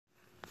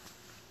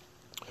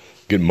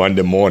Good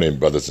Monday morning,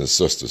 brothers and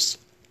sisters.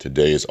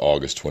 Today is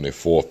August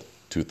 24th,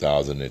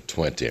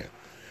 2020.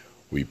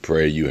 We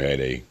pray you had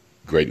a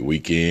great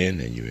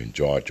weekend and you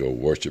enjoyed your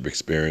worship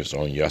experience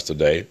on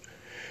yesterday.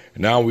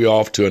 And now we're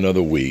off to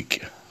another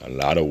week. A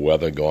lot of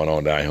weather going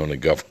on down here on the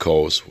Gulf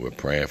Coast. We're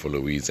praying for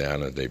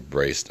Louisiana. They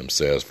brace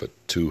themselves for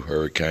 2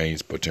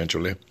 hurricanes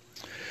potentially.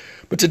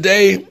 But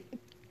today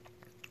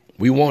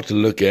we want to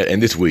look at,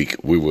 and this week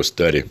we will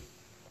study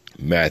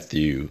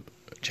Matthew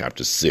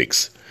chapter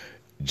 6.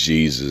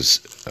 Jesus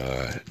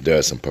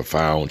does some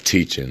profound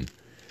teaching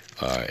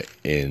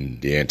in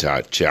the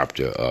entire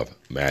chapter of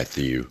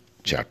Matthew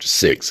chapter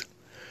 6.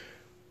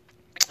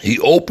 He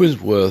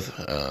opens with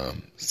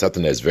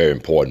something that's very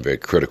important, very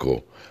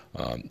critical.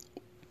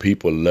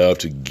 People love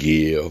to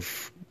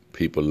give.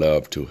 People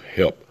love to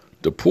help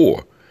the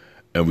poor.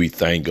 And we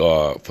thank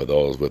God for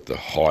those with the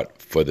heart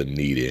for the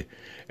needy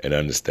and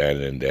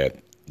understanding that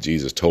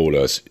Jesus told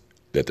us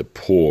that the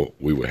poor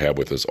we will have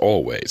with us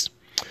always.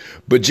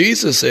 But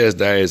Jesus says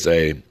there is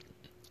a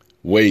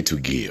way to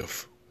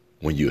give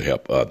when you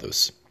help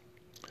others.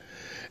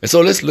 And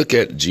so let's look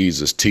at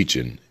Jesus'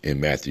 teaching in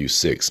Matthew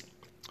 6.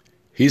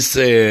 He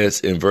says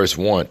in verse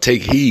 1,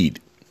 "Take heed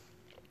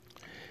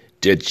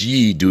that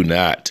ye do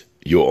not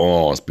your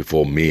alms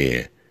before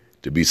men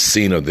to be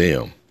seen of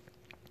them.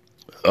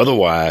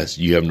 Otherwise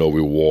you have no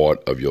reward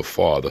of your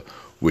Father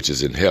which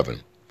is in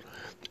heaven."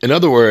 In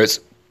other words,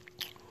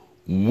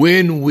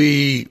 when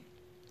we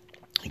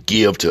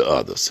give to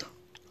others,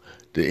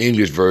 the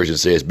English version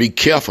says, be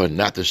careful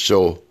not to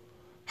show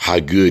how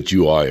good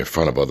you are in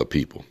front of other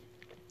people.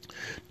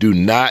 Do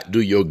not do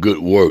your good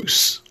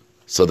works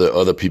so that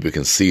other people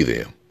can see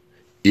them.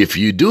 If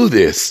you do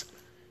this,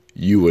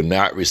 you will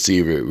not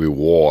receive a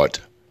reward.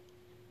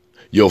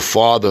 Your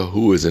Father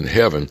who is in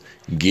heaven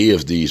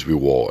gives these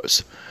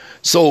rewards.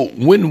 So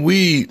when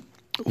we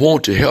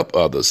want to help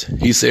others,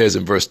 he says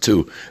in verse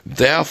 2,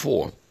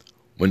 "Therefore,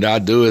 when thou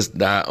doest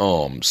thy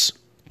alms,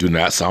 do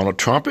not sound a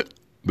trumpet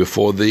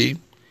before thee,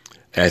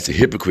 as the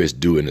hypocrites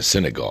do in the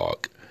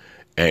synagogue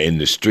and in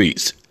the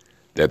streets,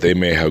 that they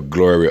may have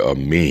glory of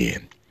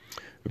men.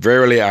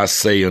 Verily I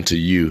say unto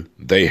you,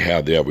 they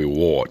have their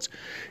rewards."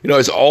 You know,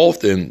 it's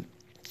often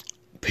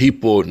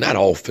people, not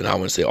often, I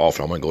wouldn't say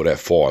often, I wouldn't go that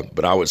far,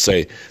 but I would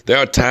say there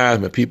are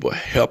times when people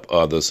help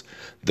others,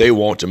 they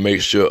want to make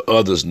sure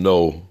others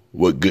know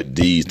what good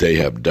deeds they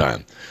have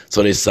done.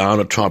 So they sound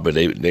a trumpet,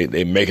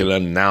 they make an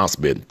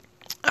announcement.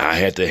 I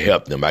had to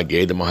help them. I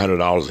gave them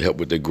 $100 to help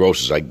with their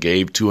groceries. I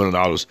gave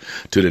 $200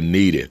 to the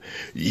needy.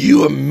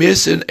 You are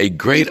missing a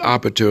great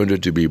opportunity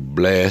to be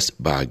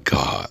blessed by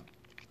God.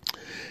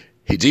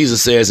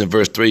 Jesus says in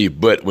verse 3,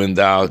 "But when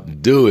thou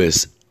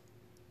doest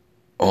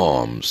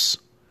alms,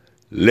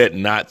 let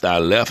not thy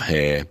left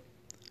hand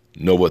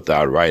know what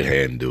thy right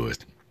hand doeth,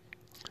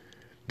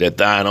 that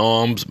thine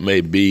alms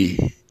may be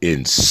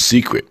in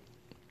secret,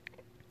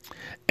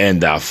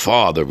 and thy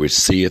Father which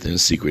seeth in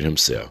secret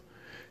himself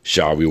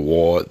shall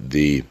reward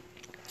thee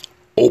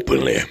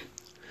openly."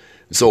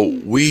 So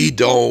we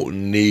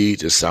don't need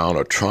to sound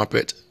a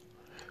trumpet.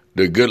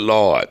 The good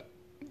Lord,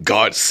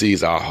 God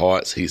sees our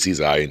hearts. He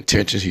sees our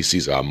intentions. He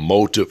sees our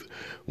motive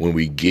when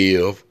we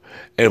give.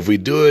 And if we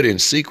do it in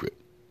secret,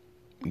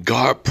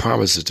 God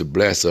promises to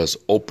bless us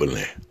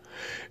openly.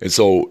 And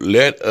so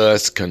let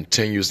us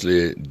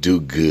continuously do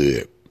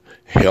good,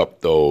 help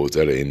those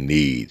that are in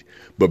need,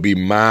 but be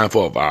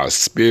mindful of our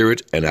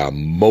spirit and our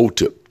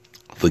motive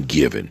for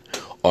giving.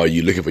 Are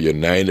you looking for your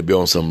name to be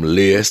on some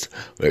list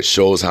that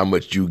shows how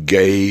much you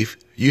gave?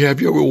 You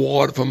have your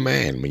reward from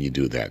man when you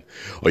do that.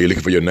 Are you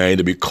looking for your name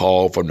to be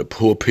called from the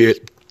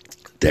pulpit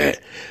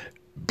that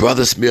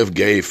Brother Smith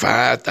gave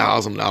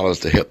 $5,000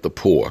 to help the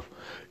poor?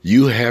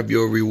 You have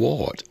your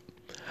reward.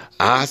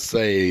 I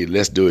say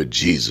let's do it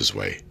Jesus'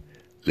 way.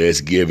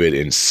 Let's give it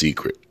in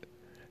secret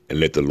and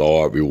let the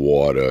Lord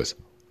reward us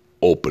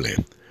openly.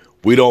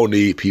 We don't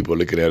need people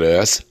looking at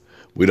us.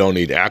 We don't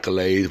need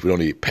accolades. We don't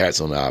need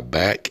pats on our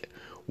back.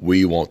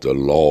 We want the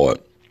Lord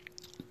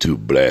to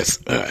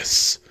bless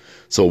us.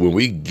 So when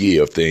we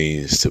give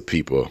things to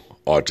people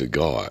or to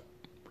God,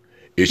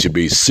 it should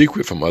be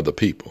secret from other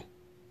people.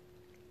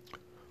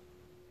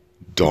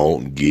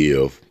 Don't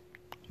give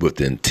with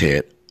the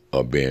intent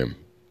of being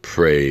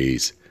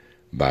praised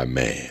by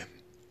man.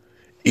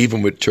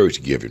 Even with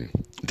church giving,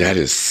 that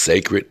is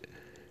sacred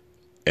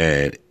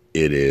and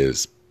it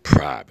is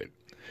private.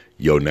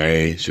 Your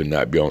name should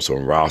not be on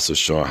some roster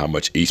showing how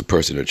much each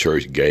person in the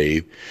church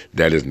gave.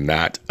 That is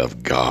not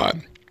of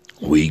God.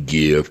 We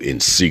give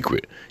in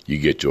secret. You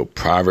get your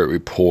private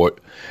report,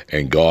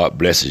 and God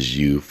blesses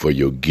you for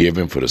your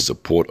giving, for the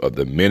support of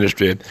the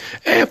ministry,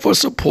 and for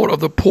support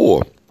of the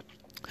poor.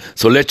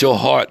 So let your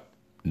heart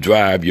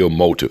drive your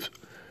motive.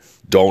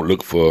 Don't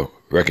look for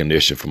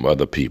recognition from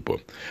other people.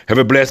 Have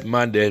a blessed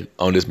Monday.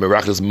 On this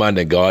miraculous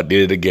Monday, God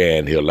did it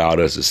again. He allowed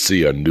us to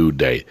see a new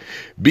day.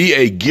 Be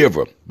a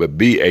giver, but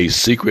be a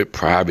secret,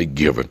 private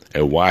giver,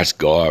 and watch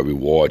God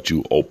reward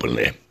you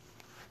openly.